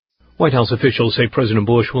White House officials say President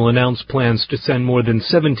Bush will announce plans to send more than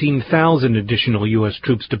 17,000 additional U.S.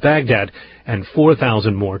 troops to Baghdad and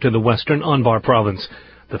 4,000 more to the western Anbar province.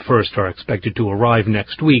 The first are expected to arrive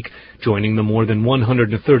next week, joining the more than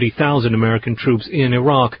 130,000 American troops in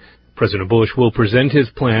Iraq. President Bush will present his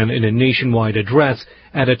plan in a nationwide address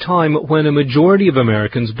at a time when a majority of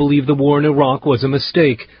Americans believe the war in Iraq was a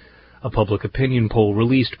mistake. A public opinion poll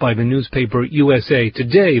released by the newspaper USA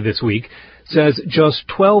Today this week says just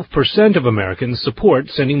 12% of Americans support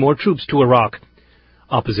sending more troops to Iraq.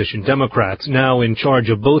 Opposition Democrats, now in charge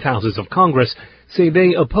of both houses of Congress, say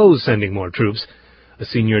they oppose sending more troops. A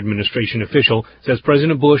senior administration official says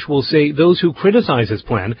President Bush will say those who criticize his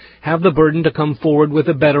plan have the burden to come forward with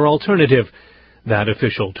a better alternative. That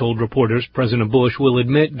official told reporters President Bush will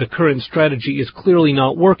admit the current strategy is clearly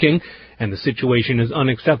not working and the situation is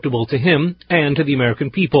unacceptable to him and to the American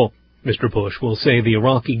people. Mr. Bush will say the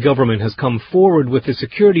Iraqi government has come forward with a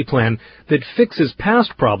security plan that fixes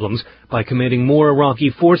past problems by committing more Iraqi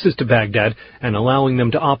forces to Baghdad and allowing them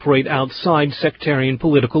to operate outside sectarian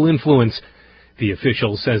political influence. The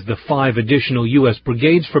official says the 5 additional U.S.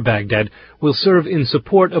 brigades for Baghdad will serve in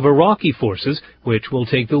support of Iraqi forces, which will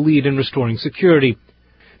take the lead in restoring security.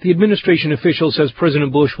 The administration official says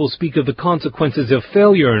President Bush will speak of the consequences of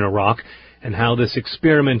failure in Iraq and how this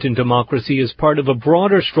experiment in democracy is part of a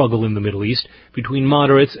broader struggle in the Middle East between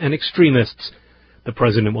moderates and extremists. The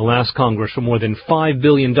president will ask Congress for more than $5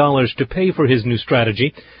 billion to pay for his new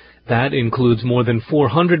strategy. That includes more than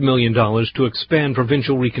 $400 million to expand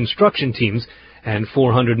provincial reconstruction teams and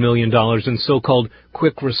 $400 million in so-called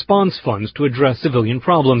quick response funds to address civilian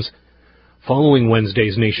problems. Following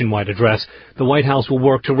Wednesday's nationwide address, the White House will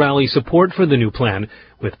work to rally support for the new plan,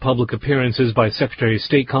 with public appearances by Secretary of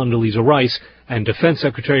State Condoleezza Rice and Defense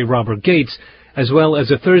Secretary Robert Gates, as well as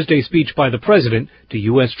a Thursday speech by the President to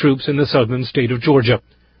U.S. troops in the southern state of Georgia.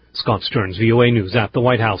 Scott Stearns, VOA News at the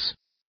White House.